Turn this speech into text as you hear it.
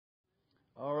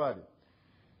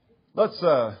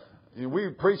We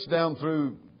preached down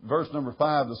through verse number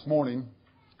 5 this morning,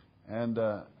 and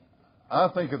I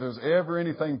think if there's ever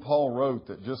anything Paul wrote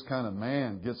that just kind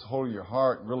of, gets hold of your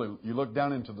heart, really, you look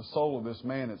down into the soul of this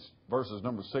man, it's verses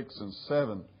number 6 and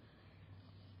 7.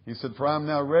 He said, "For I am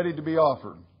now ready to be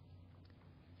offered,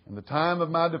 and the time of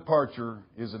my departure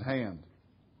is at hand."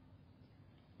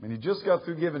 And he just got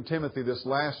through giving Timothy this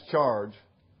last charge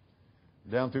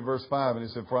down through verse 5, and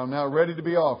he said, "For I am now ready to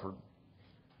be offered.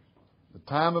 The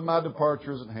time of my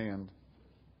departure is at hand.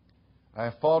 I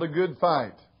have fought a good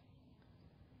fight.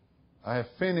 I have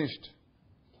finished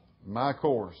my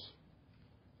course.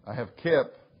 I have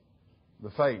kept the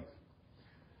faith."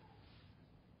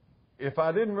 If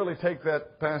I didn't really take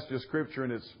that passage of Scripture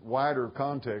in its wider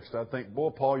context, I'd think,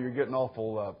 boy, Paul, you're getting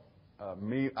awful I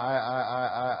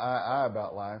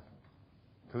about life.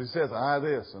 Because he says, I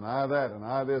this, and I that, and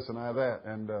I this, and I that.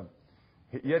 And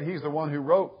yet he's the one who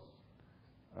wrote,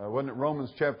 wasn't it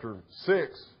Romans chapter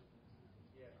 6?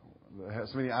 It has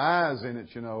so many I's in it,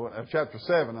 chapter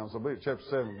 7, I believe chapter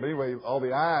 7. But anyway, all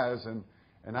the I's,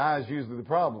 and I's usually the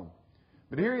problem.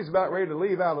 But here he's about ready to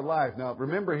leave out of life. Now,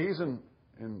 remember, he's in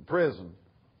prison,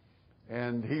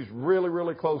 and he's really,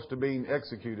 really close to being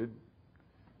executed,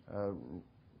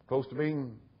 close to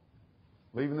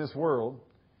leaving this world.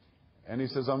 And he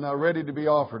says, "I'm now ready to be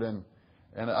offered." And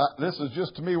this is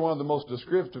just, to me, one of the most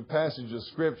descriptive passages of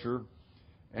Scripture.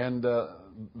 And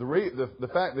the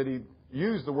fact that he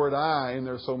used the word "I" in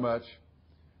there so much,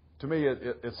 to me,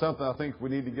 it's something I think we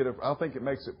need to get. I think it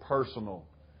makes it personal.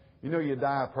 You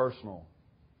die personal.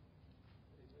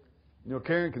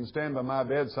 Karen can stand by my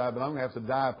bedside, but I'm going to have to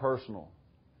die personal.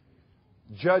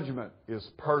 Judgment is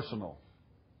personal.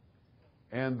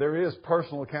 And there is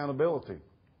personal accountability.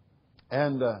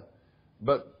 And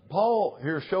but Paul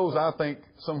here shows, I think,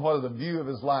 somewhat of the view of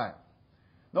his life.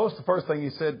 Notice the first thing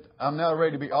he said, "I'm now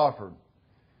ready to be offered."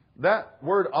 That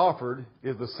word "offered"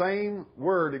 is the same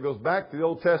word that goes back to the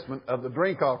Old Testament of the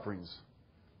drink offerings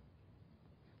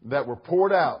that were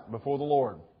poured out before the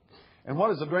Lord. And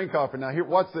what is a drink offering? Now, here,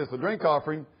 watch this. The drink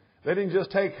offering, they didn't just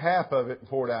take half of it and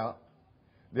pour it out.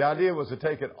 The idea was to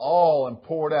take it all and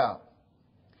pour it out.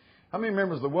 How many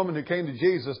remembers the woman who came to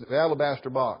Jesus in the alabaster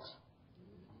box?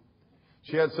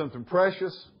 She had something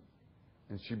precious,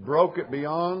 and she broke it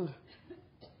beyond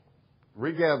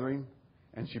regathering,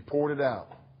 and she poured it out.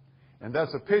 And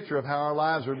that's a picture of how our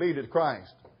lives are to be to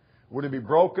Christ. We're to be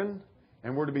broken,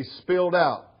 and we're to be spilled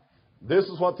out. This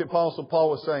is what the Apostle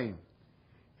Paul was saying.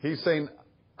 He's saying,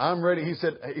 "I'm ready." He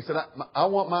said, I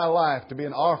want my life to be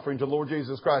an offering to the Lord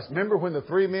Jesus Christ. Remember when the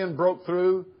 3 men broke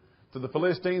through to the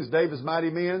Philistines, David's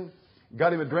mighty men,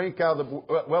 got him a drink out of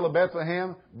the well of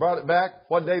Bethlehem, brought it back.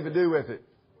 What did David do with it?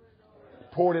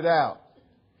 Poured it out.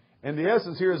 And the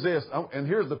essence here is this, and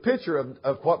here's the picture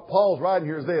of what Paul's writing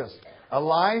here is this: a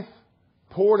life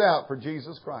poured out for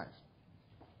Jesus Christ.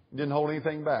 He didn't hold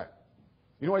anything back.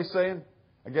 You know what he's saying?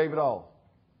 I gave it all.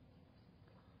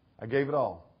 I gave it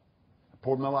all. I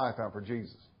poured my life out for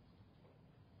Jesus.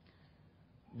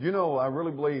 I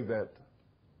really believe that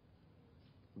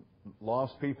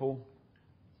lost people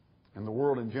and the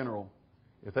world in general,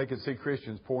 if they could see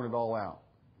Christians pouring it all out,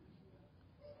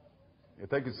 if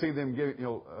they could see them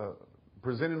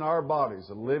presenting our bodies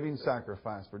a living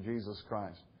sacrifice for Jesus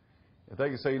Christ, if they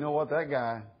could say, you know what, that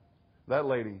guy, that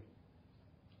lady,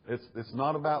 it's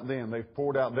not about them. They've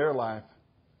poured out their life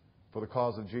for the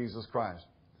cause of Jesus Christ.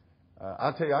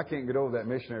 I tell you, I can't get over that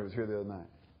missionary who was here the other night,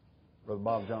 Brother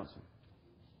Bob Johnson.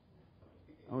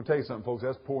 I'm going to tell you something, folks.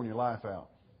 That's pouring your life out.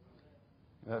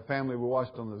 That family we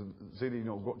watched on the CD,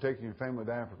 taking your family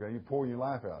to Africa, you pouring your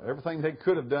life out. Everything they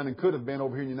could have done and could have been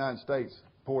over here in the United States,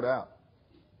 poured out.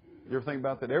 You ever think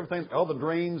about that? Everything, all the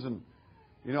dreams and,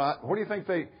 what do you think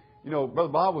Brother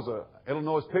Bob was a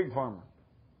Illinois pig farmer.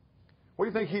 What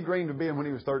do you think he dreamed of being when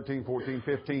he was 13, 14,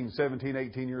 15, 17,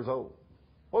 18 years old?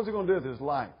 What was he going to do with his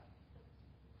life?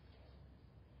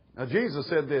 Now, Jesus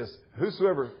said this: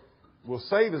 whosoever will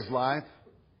save his life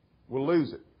will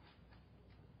lose it.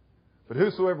 But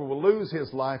whosoever will lose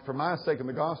his life for my sake and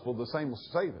the gospel, the same will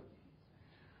save it.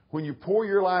 When you pour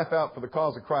your life out for the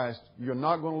cause of Christ, you're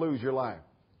not going to lose your life.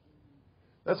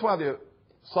 That's why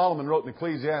Solomon wrote in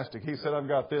Ecclesiastic, he said, I've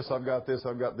got this, I've got this,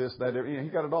 I've got this, that. He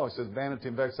got it all. He says, vanity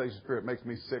and vexation of spirit makes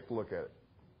me sick to look at it.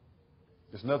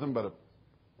 It's nothing but a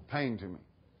pain to me.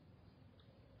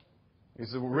 He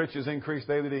says, well, riches increase,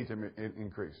 they that eat them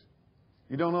increase.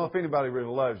 You don't know if anybody really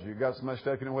loves you. You've got so much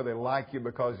stuff, whether they like you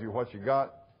because of what you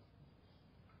got.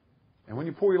 And when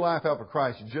you pour your life out for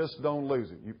Christ, you just don't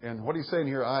lose it. And what he's saying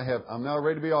here, I'm now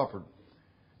ready to be offered.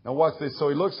 Now watch this. So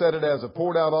he looks at it as a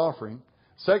poured out offering.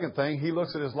 Second thing, he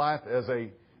looks at his life as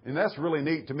a And that's really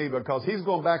neat to me because he's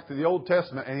going back to the Old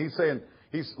Testament and he's saying,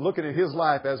 he's looking at his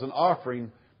life as an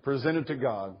offering presented to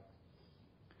God.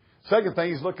 Second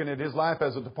thing, he's looking at his life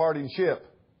as a departing ship.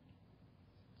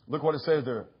 Look what it says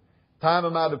there. Time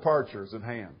of my departure is at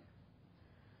hand.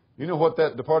 You know what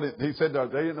that departed, he said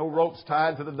there ain't no ropes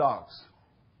tied to the docks.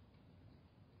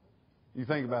 You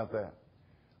think about that.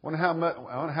 I wonder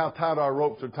how tight our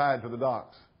ropes are tied to the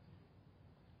docks.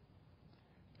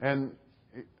 And,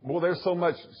 boy, there's so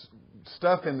much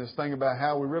stuff in this thing about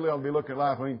how we really ought to be looking at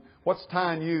life. I mean, what's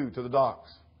tying you to the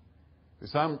docks? He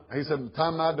said, the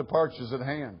time of my departure is at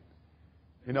hand.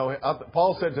 You know,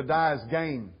 Paul said to die is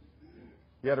gain.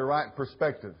 He had a right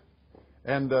perspective.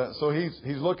 And so he's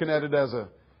looking at it as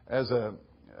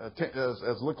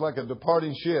look like a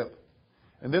departing ship.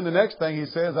 And then the next thing he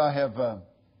says, I have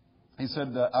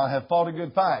fought a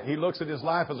good fight. He looks at his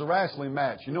life as a wrestling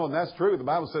match. You know, and that's true. The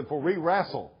Bible said, for we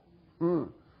wrestle.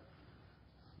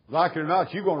 Like it or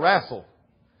not, you're going to wrestle.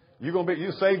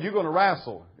 You saved, you're going to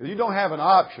wrestle. You don't have an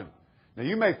option. Now,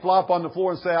 you may flop on the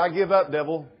floor and say, I give up,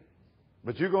 devil.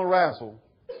 But you're going to wrestle.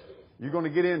 You're going to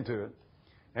get into it.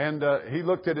 And he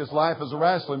looked at his life as a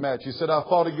wrestling match. He said, I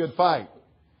fought a good fight.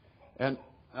 And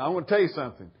I want to tell you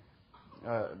something.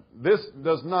 This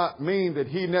does not mean that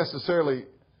he necessarily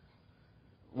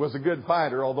was a good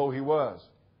fighter, although he was.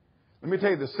 Let me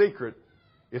tell you the secret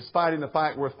is fighting a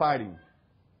fight worth fighting.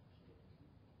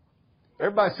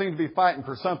 Everybody seems to be fighting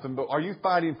for something, but are you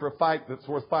fighting for a fight that's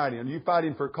worth fighting? Are you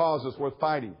fighting for a cause that's worth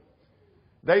fighting?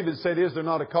 David said, is there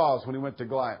not a cause, when he went to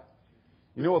Goliath?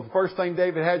 You know what the first thing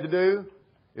David had to do?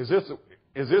 Is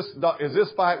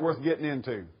this fight worth getting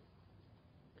into? You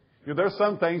know, there's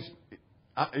some things,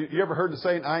 you ever heard the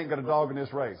saying, I ain't got a dog in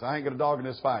this race. I ain't got a dog in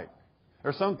this fight.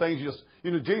 There's some things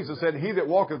Jesus said, he that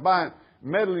walketh by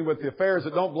meddling with the affairs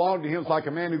that don't belong to him is like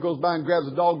a man who goes by and grabs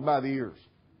a dog by the ears.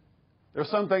 There's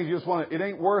some things you just want to, it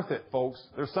ain't worth it, folks.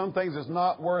 There's some things that's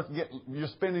not worth you're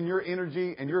spending your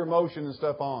energy and your emotion and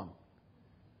stuff on.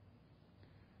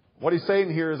 What he's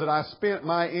saying here is that I spent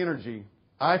my energy,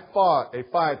 I fought a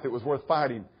fight that was worth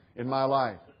fighting in my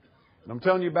life. And I'm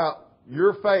telling you about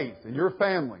your faith and your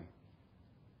family.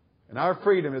 And our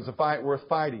freedom is a fight worth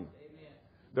fighting. Amen.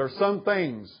 There are some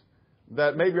things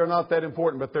that maybe are not that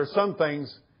important, but there's some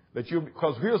things that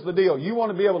because here's the deal. You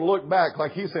want to be able to look back,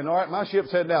 like he's saying, all right, my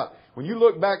ship's heading out. When you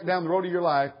look back down the road of your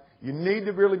life, you need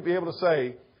to really be able to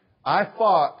say, I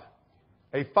fought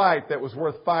a fight that was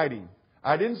worth fighting.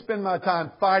 I didn't spend my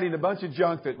time fighting a bunch of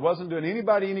junk that wasn't doing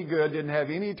anybody any good, didn't have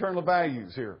any eternal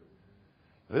values here.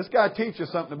 This guy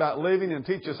teaches something about living and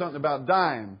teaches something about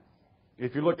dying,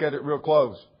 if you look at it real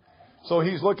close. So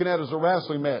he's looking at it as a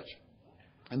wrestling match.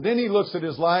 And then he looks at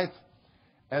his life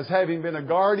as having been a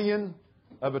guardian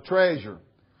of a treasure.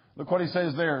 Look what he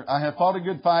says there. I have fought a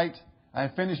good fight. I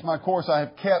have finished my course. I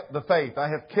have kept the faith. I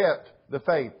have kept the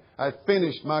faith. I have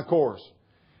finished my course.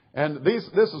 And this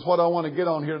is what I want to get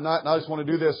on here tonight. And I just want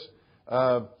to do this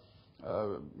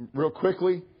real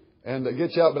quickly and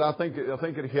get you out. But I think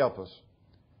it'll help us.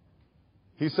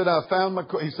 He said, I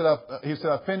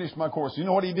finished my course. You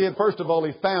know what he did? First of all,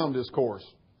 he found his course.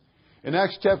 In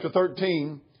Acts chapter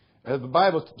 13, the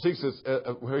Bible speaks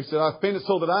where he said, I finished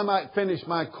so that I might finish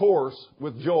my course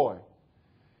with joy.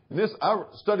 And I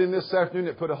studied this afternoon.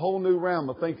 It put a whole new realm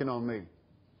of thinking on me.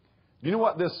 You know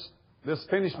what this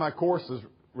finish my course is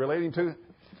relating to?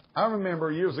 I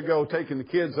remember years ago taking the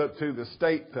kids up to the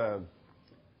state,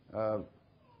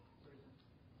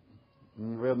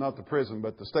 well, not the prison,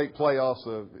 but the state playoffs,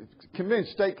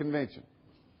 state convention.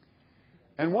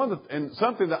 And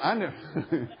something that I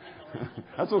never,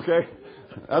 that's okay.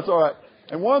 That's all right.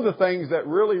 And one of the things that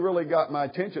really, really got my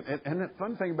attention, and the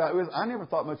fun thing about it is I never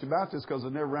thought much about this because I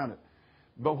never ran it.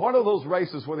 But what are those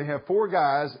races where they have 4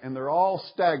 guys and they're all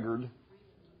staggered?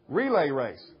 Relay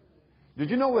race. Did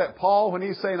you know that Paul, when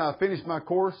he's saying I finished my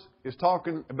course, is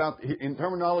talking about in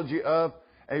terminology of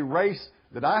a race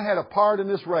that I had a part in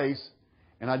this race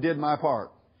and I did my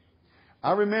part.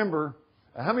 I remember,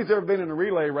 how many's ever been in a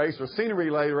relay race or seen a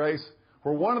relay race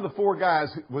where one of the 4 guys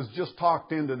was just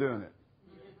talked into doing it?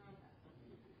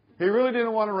 He really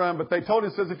didn't want to run, but they told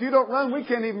him, says, if you don't run, we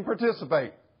can't even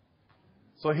participate.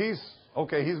 So he's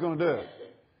going to do it.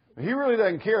 But he really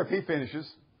doesn't care if he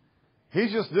finishes.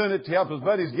 He's just doing it to help his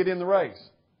buddies get in the race.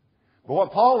 But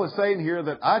what Paul is saying here,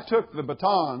 that I took the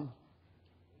baton.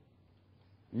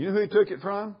 You know who he took it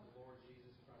from?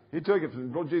 He took it from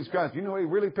the Lord Jesus Christ. You know who he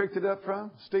really picked it up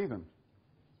from? Stephen.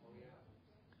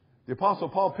 The Apostle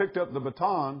Paul picked up the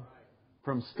baton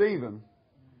from Stephen,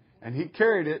 and he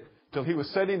carried it till he was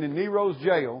sitting in Nero's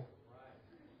jail.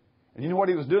 And you know what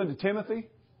he was doing to Timothy?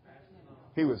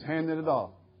 He was handing it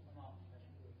off.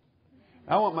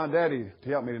 I want my daddy to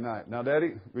help me tonight. Now,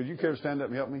 Daddy, would you care to stand up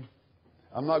and help me?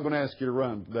 I'm not going to ask you to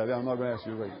run, Daddy. I'm not going to ask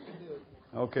you to leave.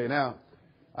 Okay, now,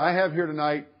 I have here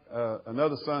tonight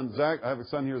another son, Zach. I have a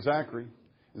son here, Zachary.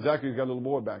 Zachary's got a little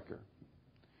boy back there.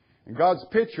 And God's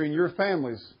picturing your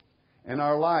families and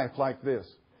our life like this.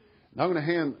 Now I'm going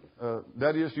to hand,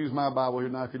 Daddy, just use my Bible here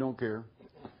now if you don't care.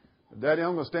 Daddy,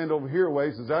 I'm going to stand over here a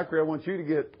ways. And Zachary, I want you to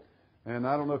get, and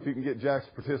I don't know if you can get Jax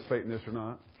to participate in this or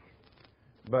not.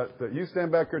 But you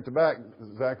stand back here at the back,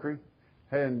 Zachary.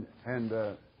 And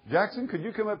Jackson, could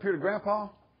you come up here to Grandpa?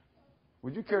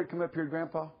 Would you care to come up here to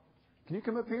Grandpa? Can you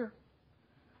come up here?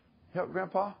 Help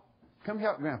Grandpa? Come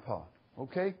help Grandpa.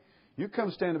 Okay? You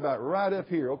come stand about right up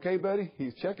here. Okay, buddy?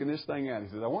 He's checking this thing out. He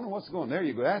says, I wonder what's going on. There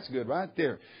you go. That's good right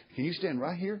there. Can you stand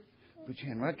right here? Put your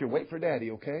hand right there. Wait for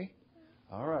Daddy, okay?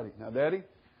 All righty. Now, Daddy,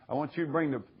 I want you to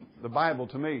bring the Bible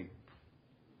to me.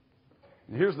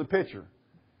 And here's the picture.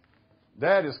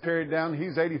 Dad is carried down.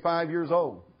 He's 85 years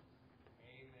old.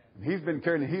 Amen. He's been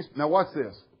carrying. Now watch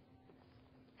this.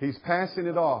 He's passing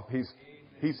it off. He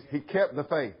kept the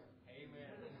faith. Amen.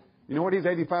 You know what? He's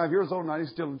 85 years old now. He's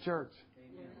still in church.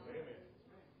 Amen.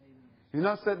 He's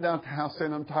not sitting down at the house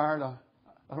saying, I'm tired. I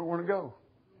don't want to go.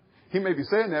 He may be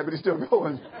saying that, but he's still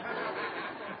going.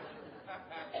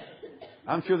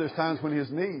 I'm sure there's times when his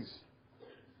knees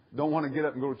don't want to get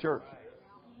up and go to church.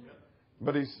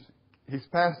 But He's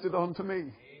passed it on to me.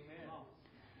 Amen.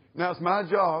 Now it's my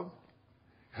job,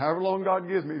 however long God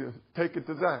gives me, to take it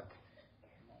to Zach.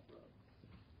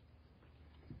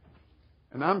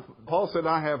 And Paul said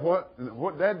I have what? And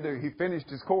what did Dad do? He finished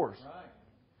his course.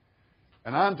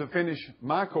 And I'm to finish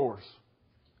my course.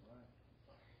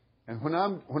 And when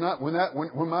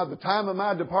the time of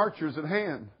my departure is at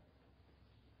hand,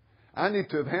 I need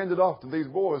to have handed off to these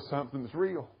boys something that's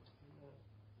real.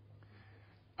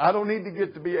 I don't need to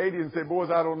get to be 80 and say, boys,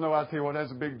 I don't know. I tell you what,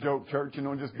 that's a big joke, church. You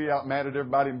know, just be out mad at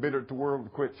everybody and bitter at the world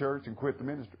and quit church and quit the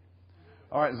ministry.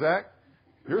 All right, Zach,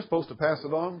 you're supposed to pass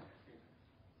it on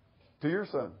to your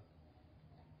son.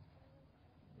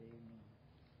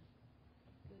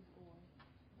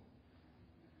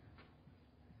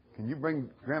 Can you bring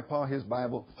Grandpa his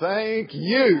Bible? Thank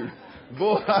you.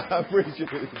 Boy, I appreciate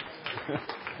it.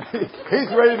 He's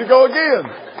ready to go again.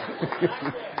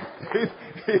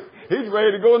 He's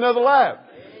ready to go another lap.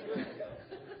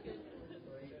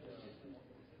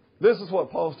 This is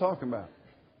what Paul's talking about.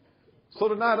 So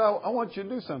tonight I want you to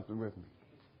do something with me.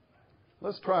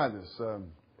 Let's try this.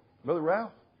 Brother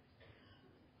Ralph,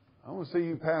 I want to see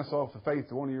you pass off the faith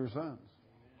to one of your sons.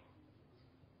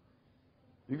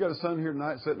 You got a son here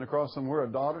tonight sitting across somewhere, a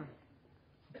daughter.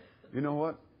 You know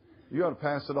what? You ought to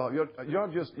pass it off. You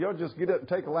ought to just get up and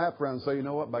take a lap around and say, you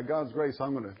know what? By God's grace,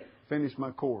 I'm going to finish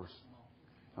my course.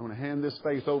 I'm going to hand this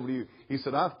faith over to you. He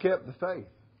said, I've kept the faith.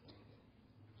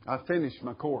 I've finished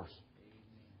my course.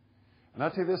 And I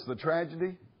tell you this, the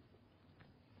tragedy,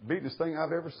 beatest thing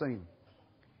I've ever seen,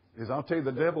 is I'll tell you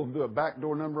the devil will do a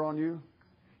backdoor number on you.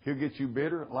 He'll get you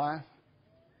bitter at life.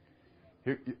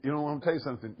 You know, I'm going to tell you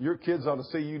something. Your kids ought to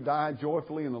see you die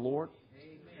joyfully in the Lord.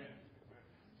 Amen.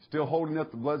 Still holding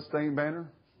up the bloodstained banner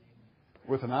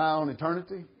with an eye on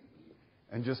eternity.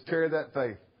 And just carry that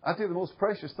faith. I tell you, the most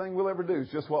precious thing we'll ever do is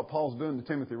just what Paul's doing to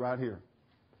Timothy right here.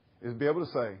 Is be able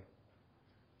to say,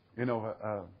 you know,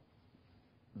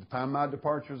 the time of my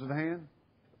departure is at hand.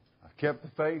 I've kept the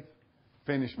faith,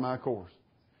 finished my course.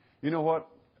 You know what?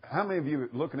 How many of you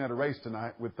looking at a race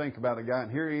tonight would think about a guy,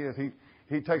 and here he is,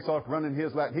 he takes off running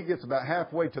his lap. He gets about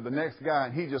halfway to the next guy,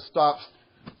 and he just stops,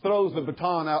 throws the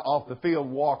baton out off the field,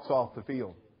 walks off the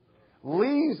field.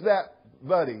 Leaves that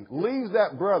buddy, leaves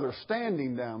that brother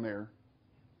standing down there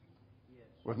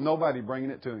with nobody bringing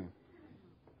it to him.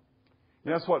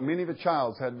 And that's what many of the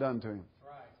childs had done to him.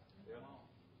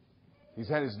 He's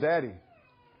had his daddy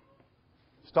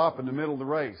stop in the middle of the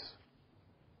race,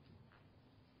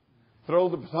 throw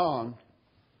the baton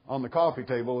on the coffee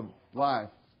table of life,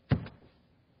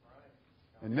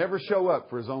 and never show up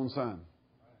for his own son.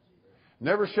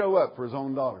 Never show up for his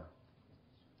own daughter.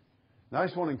 Now I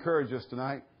just want to encourage us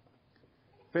tonight.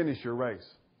 Finish your race.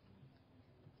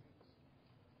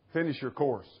 Finish your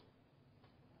course.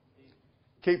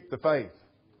 Keep the faith.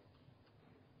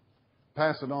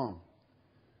 Pass it on.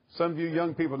 Some of you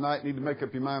young people tonight need to make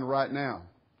up your mind right now.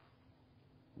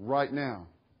 Right now.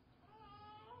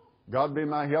 God be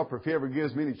my helper. If He ever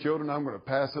gives me any children, I'm going to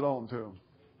pass it on to them.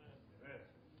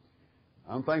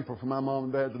 I'm thankful for my mom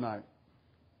and dad tonight.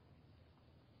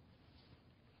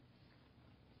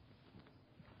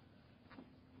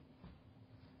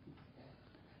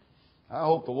 I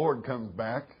hope the Lord comes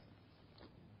back.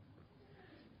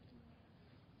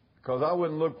 Because I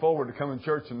wouldn't look forward to coming to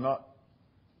church and not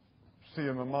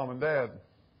seeing my mom and dad.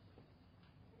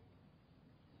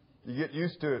 You get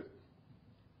used to it.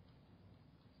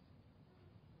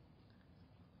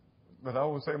 But I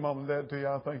always say, Mom and Dad, to you,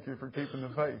 I thank you for keeping the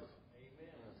faith.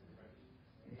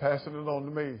 Passing it on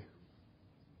to me.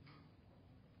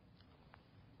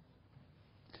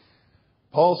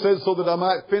 Paul says, so that I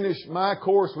might finish my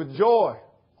course with joy.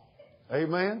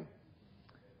 Amen.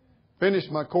 Finish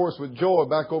my course with joy.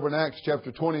 Back over in Acts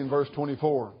chapter 20 and verse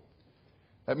 24.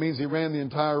 That means he ran the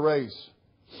entire race.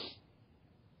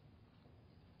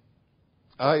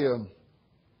 I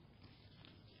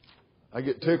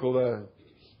get tickled.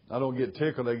 I don't get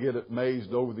tickled. I get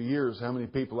amazed over the years how many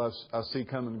people I see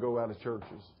come and go out of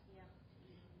churches.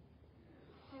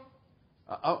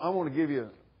 I want to give you,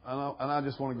 and I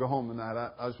just want to go home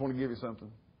tonight. I just want to give you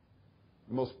something.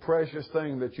 The most precious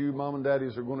thing that you mom and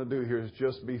daddies are going to do here is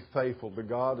just be faithful to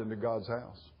God and to God's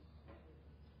house.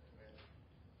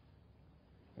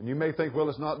 And you may think, well,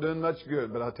 it's not doing much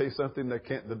good, but I'll tell you something,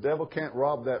 the devil can't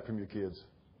rob that from your kids.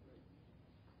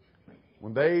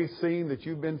 When they've seen that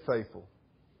you've been faithful,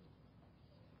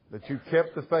 that you've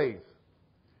kept the faith,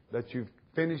 that you've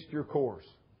finished your course,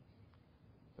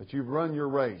 that you've run your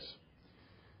race.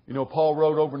 You know, Paul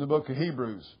wrote over in the book of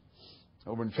Hebrews,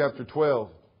 over in chapter 12,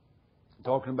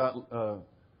 talking about,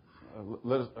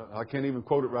 I can't even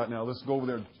quote it right now. Let's go over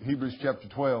there, Hebrews chapter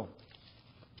 12.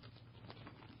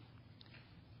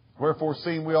 Wherefore,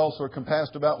 seeing we also are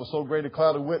compassed about with so great a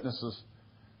cloud of witnesses,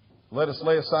 let us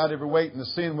lay aside every weight and the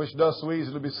sin which doth so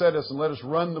easily beset us, and let us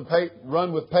run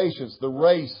with patience the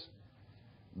race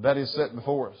that is set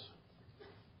before us.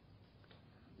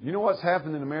 You know what's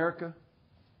happened in America?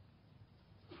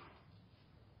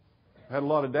 I had a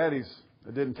lot of daddies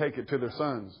that didn't take it to their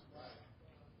sons.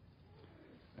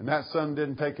 And that son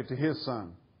didn't take it to his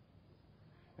son.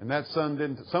 And that son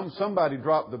didn't. Somebody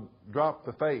dropped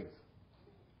the faith.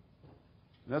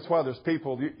 And that's why there's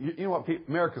people. You know what?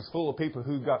 America's full of people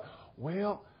who got.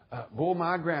 Well, boy,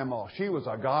 my grandma, she was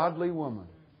a godly woman.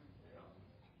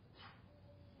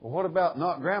 Well, what about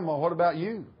not grandma? What about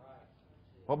you?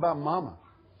 What about mama?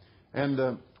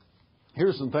 And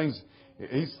here's some things.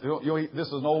 This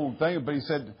is an old thing, but he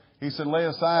said, lay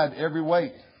aside every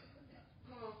weight.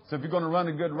 So if you're going to run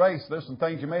a good race, there's some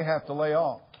things you may have to lay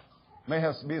off. May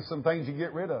have to be some things you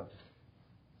get rid of.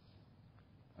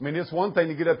 I mean, it's one thing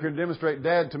to get up here and demonstrate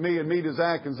Dad to me and me to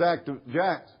Zach and Zach to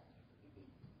Jack.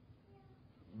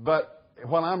 But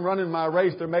when I'm running my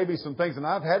race, there may be some things, and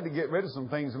I've had to get rid of some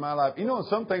things in my life. You know,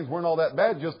 some things weren't all that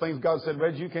bad, just things God said,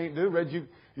 Reg, you can't do. Reg,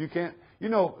 you can't. You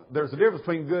know, there's a difference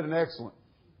between good and excellent.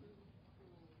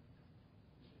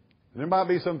 And there might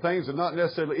be some things that are not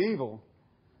necessarily evil,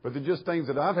 but they're just things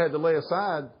that I've had to lay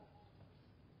aside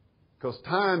because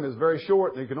time is very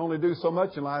short and you can only do so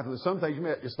much in life. And there's some things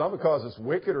it's not because it's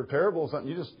wicked or terrible or something.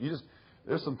 You just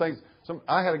there's some things.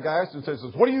 I had a guy ask and says,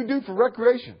 "What do you do for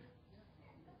recreation?"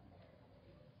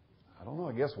 I don't know.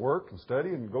 I guess work and study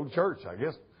and go to church. I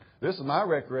guess this is my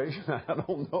recreation. I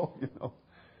don't know, you know.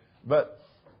 But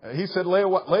he said, lay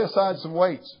aside some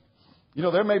weights. You know,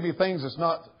 there may be things that's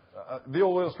not the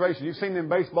old illustration. You've seen them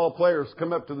baseball players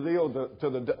come up to the deal to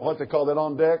the what they call that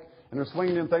on deck, and they're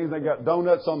swinging in things. They got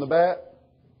donuts on the bat.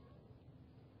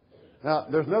 Now,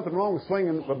 there's nothing wrong with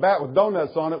swinging a bat with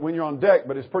donuts on it when you're on deck,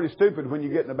 but it's pretty stupid when you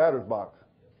get in the batter's box.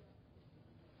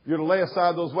 You're to lay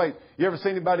aside those weights. You ever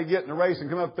seen anybody get in a race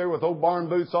and come up there with old barn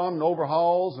boots on and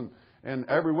overalls and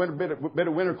every bit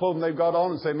of winter clothing they've got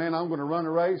on and say, man, I'm going to run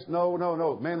a race? No.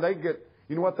 Man,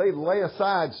 you know what? They lay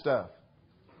aside stuff.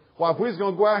 Well, if we was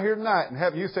going to go out here tonight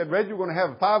and you said, Reggie, we're going to have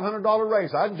a $500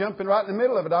 race, I'd jump in right in the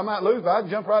middle of it. I might lose, but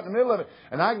I'd jump right in the middle of it.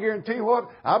 And I guarantee you what,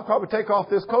 I'd probably take off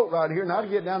this coat right here and I'd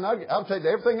get down, I'd take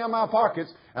everything out of my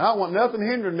pockets and I want nothing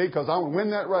hindering me because I want to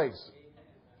win that race.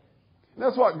 And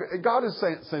that's what God is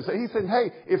saying. He said,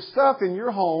 hey, if stuff in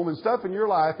your home and stuff in your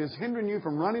life is hindering you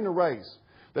from running a race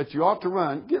that you ought to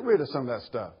run, get rid of some of that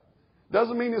stuff.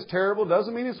 Doesn't mean it's terrible.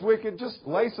 Doesn't mean it's wicked. Just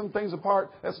lay some things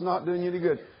apart. That's not doing you any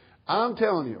good. I'm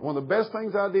telling you, one of the best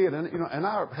things I did, and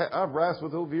I've wrestled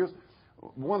with over the years.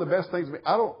 One of the best things,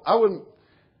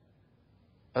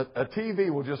 a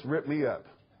TV will just rip me up.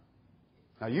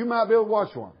 Now you might be able to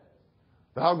watch one,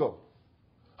 but I'll go,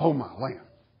 oh my land.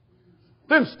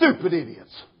 Them stupid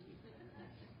idiots.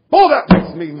 Boy, that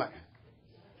makes me mad.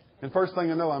 And first thing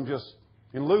I know, I'm just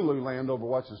in Lulu land over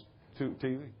watching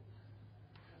TV.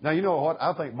 Now, you know what?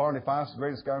 I think Barney Fife is the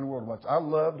greatest guy in the world to watch. I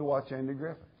love to watch Andy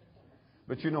Griffith.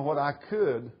 But you know what? I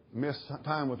could miss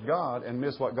time with God and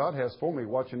miss what God has for me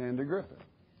watching Andy Griffith.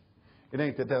 It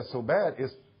ain't that that's so bad.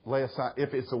 It's lay aside.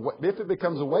 If it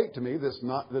becomes a weight to me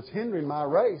that's hindering my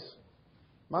race,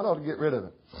 might ought to get rid of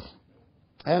it.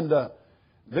 And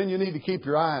then you need to keep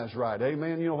your eyes right.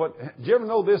 Amen. You know what? Do you ever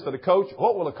know this, that a coach,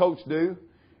 what will a coach do?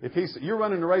 If you're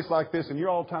running a race like this and you're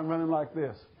all the time running like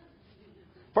this.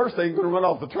 First thing, you're going to run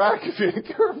off the track if you ain't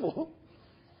careful.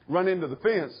 Run into the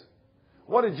fence.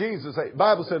 What did Jesus say? The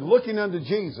Bible said, looking unto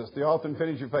Jesus, the author and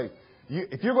finisher of faith.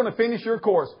 If you're going to finish your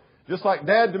course, just like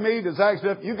Dad to me, to Zach,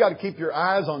 you've got to keep your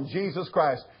eyes on Jesus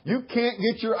Christ. You can't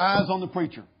get your eyes on the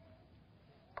preacher.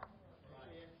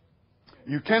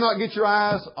 You cannot get your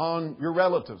eyes on your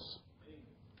relatives.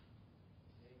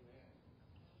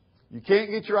 You can't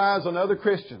get your eyes on other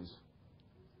Christians.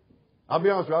 I'll be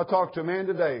honest with you. I talked to a man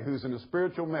today who's in a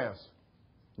spiritual mess.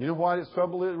 You know why his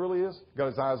trouble really is? Got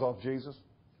his eyes off Jesus.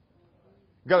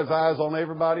 Got his eyes on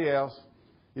everybody else.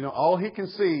 You know, all he can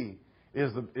see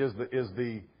is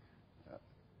the.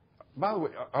 By the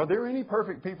way, are there any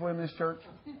perfect people in this church?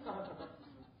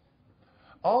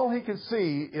 All he can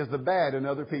see is the bad in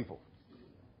other people.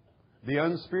 The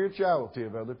unspirituality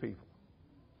of other people.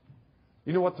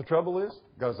 You know what the trouble is?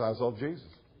 Got his eyes off Jesus.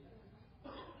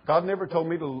 God never told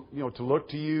me to look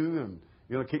to you and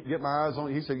get my eyes on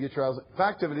you. He said, get your eyes. The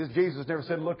fact of it is, Jesus never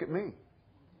said, look at me.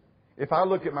 If I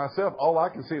look at myself, all I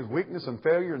can see is weakness and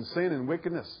failure and sin and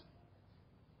wickedness.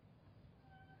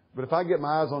 But if I get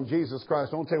my eyes on Jesus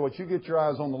Christ, I want to tell you what, you get your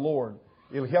eyes on the Lord,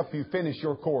 it'll help you finish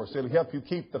your course. It'll help you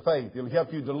keep the faith. It'll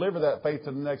help you deliver that faith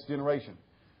to the next generation.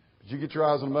 But you get your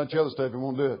eyes on a bunch of other stuff, you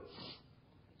won't do it.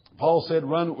 Paul said,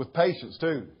 run it with patience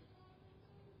too.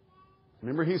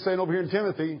 Remember, he's saying over here in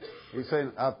Timothy, he's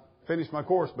saying, I've finished my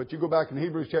course. But you go back in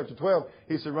Hebrews chapter 12,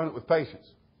 he said, run it with patience.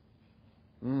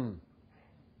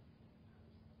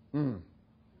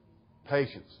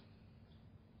 Patience.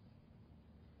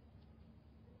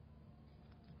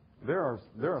 There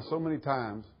are so many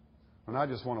times when I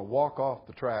just want to walk off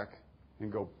the track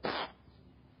and go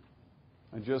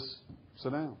and just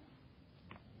sit down.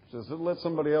 Just let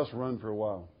somebody else run for a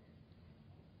while.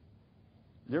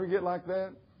 You ever get like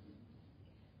that?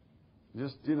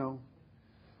 Just,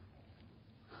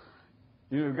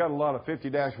 you've got a lot of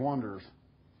 50-dash wonders.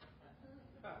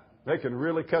 They can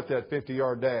really cut that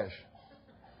 50-yard dash.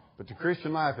 But the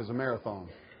Christian life is a marathon.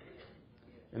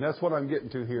 And that's what I'm getting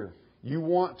to here. You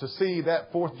want to see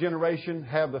that fourth generation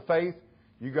have the faith,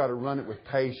 you got to run it with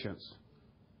patience.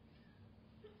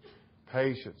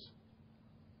 Patience.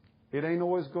 It ain't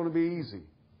always going to be easy.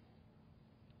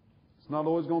 It's not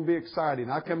always going to be exciting.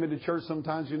 I come into church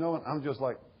sometimes, and I'm just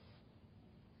like,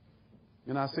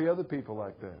 and I see other people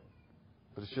like that.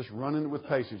 But it's just running it with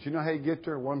patience. You know how you get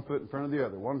there? 1 foot in front of the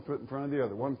other. 1 foot in front of the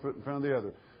other. 1 foot in front of the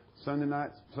other. Sunday night,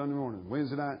 Sunday morning.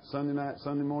 Wednesday night,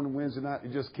 Sunday morning, Wednesday night.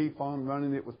 You just keep on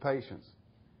running it with patience.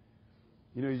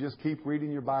 You just keep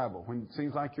reading your Bible. When it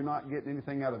seems like you're not getting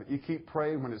anything out of it, you keep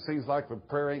praying. When it seems like the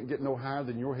prayer ain't getting no higher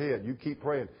than your head, you keep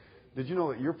praying. Did you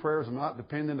know that your prayers are not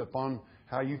dependent upon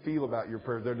how you feel about your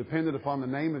prayer? They're dependent upon the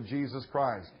name of Jesus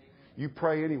Christ. You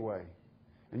pray anyway.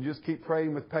 And you just keep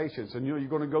praying with patience. And you're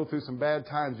going to go through some bad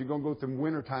times. You're going to go through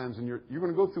winter times. And you're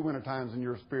going to go through winter times in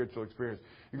your spiritual experience.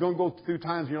 You're going to go through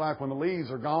times in your life when the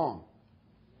leaves are gone.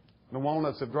 The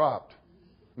walnuts have dropped.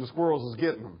 And the squirrels is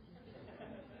getting them.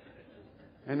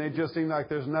 And they just seem like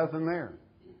there's nothing there.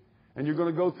 And you're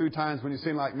going to go through times when you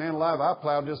seem like, man alive, I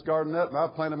plowed this garden up and I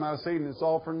planted my seed and it's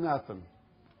all for nothing.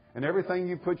 And everything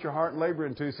you put your heart and labor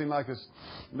into seems like it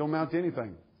don't amount to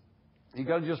anything. You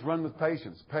got to just run with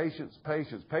patience. Patience,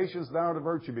 patience. Patience, thou art a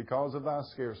virtue because of thy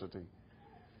scarcity.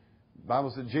 The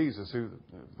Bible said Jesus, who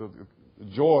the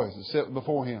joys that set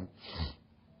before him.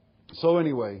 So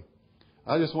anyway,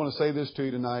 I just want to say this to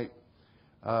you tonight.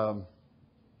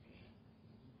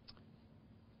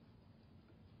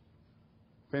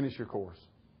 Finish your course.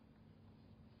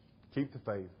 Keep the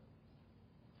faith.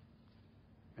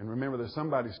 And remember, there's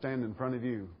somebody standing in front of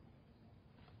you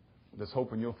that's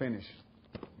hoping you'll finish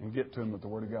and get to him with the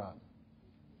Word of God.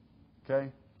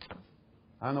 Okay?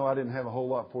 I know I didn't have a whole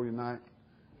lot for you tonight.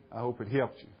 I hope it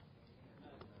helped you.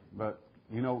 But,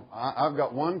 I've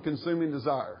got one consuming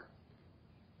desire.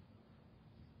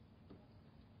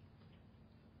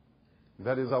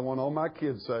 That is, I want all my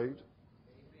kids saved.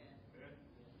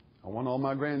 I want all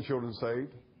my grandchildren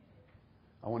saved.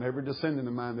 I want every descendant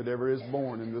of mine that ever is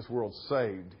born in this world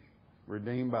saved,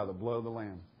 redeemed by the blood of the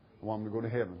Lamb. I want them to go to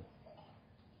heaven.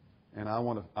 And I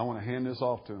want to hand this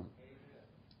off to them.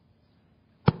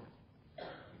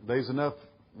 There's enough,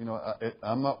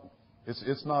 I'm not.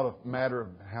 It's not a matter of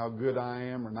how good I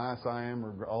am or nice I am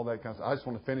or all that kind of stuff. I just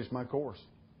want to finish my course.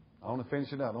 I want to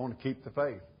finish it out. I want to keep the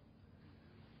faith.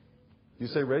 You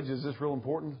say, Reggie, is this real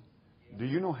important? Do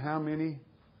you know how many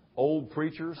old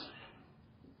preachers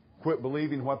quit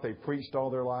believing what they preached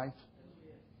all their life?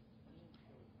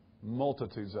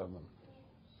 Multitudes of them.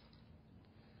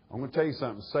 I'm going to tell you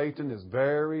something. Satan is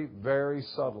very, very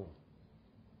subtle.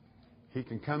 He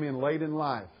can come in late in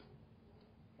life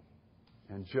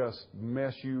and just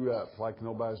mess you up like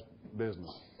nobody's business.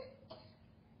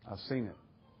 I've seen it.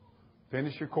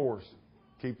 Finish your course.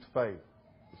 Keep the faith.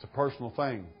 It's a personal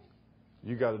thing.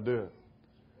 You got to do it.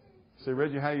 Say,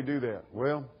 Reggie, how do you do that?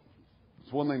 Well,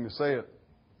 it's one thing to say it.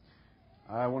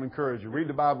 I want to encourage you. Read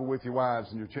the Bible with your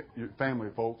wives and your family,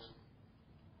 folks.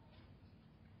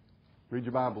 Read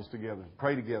your Bibles together.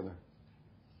 Pray together.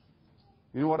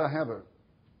 You know what? I'll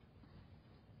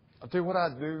tell you what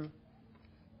I'd do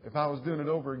if I was doing it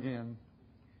over again.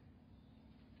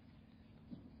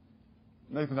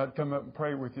 Nathan, I'd come up and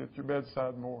pray with you at your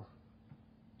bedside more.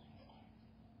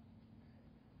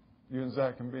 You and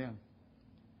Zach and Ben.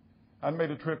 I'd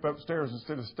made a trip upstairs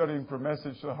instead of studying for a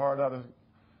message to the heart.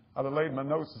 I'd have laid my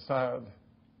notes aside.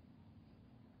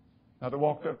 I'd have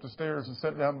walked up the stairs and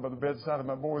sat down by the bedside of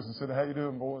my boys and said, how you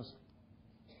doing, boys?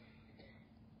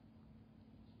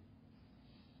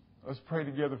 Let's pray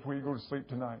together before you go to sleep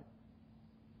tonight.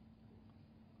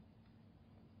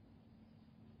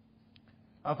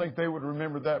 I think they would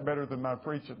remember that better than my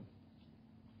preaching.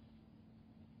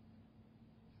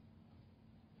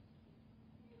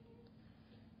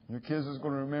 Your kids is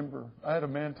going to remember. I had a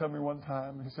man tell me one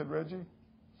time, he said, Reggie,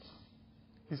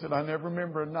 he said, I never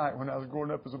remember a night when I was growing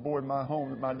up as a boy in my home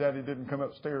that my daddy didn't come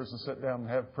upstairs and sit down and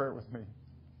have prayer with me.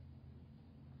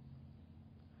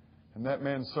 And that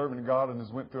man's serving God and has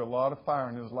went through a lot of fire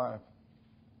in his life.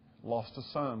 Lost a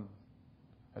son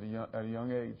at a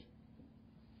young age.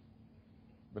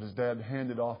 But his dad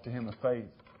handed off to him a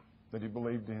faith that he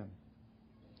believed in.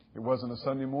 It wasn't a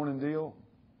Sunday morning deal.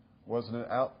 It wasn't an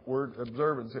outward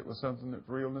observance. It was something that's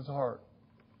real in his heart.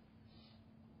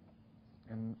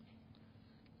 And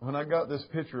when I got this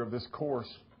picture of this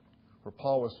course where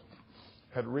Paul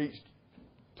had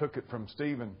took it from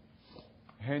Stephen,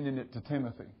 handing it to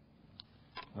Timothy.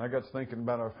 And I got to thinking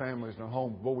about our families and our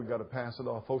homes. Boy, we got to pass it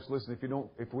off. Folks, listen,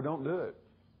 if we don't do it,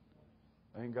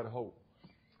 I ain't got a hope.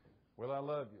 Well, I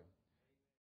love you.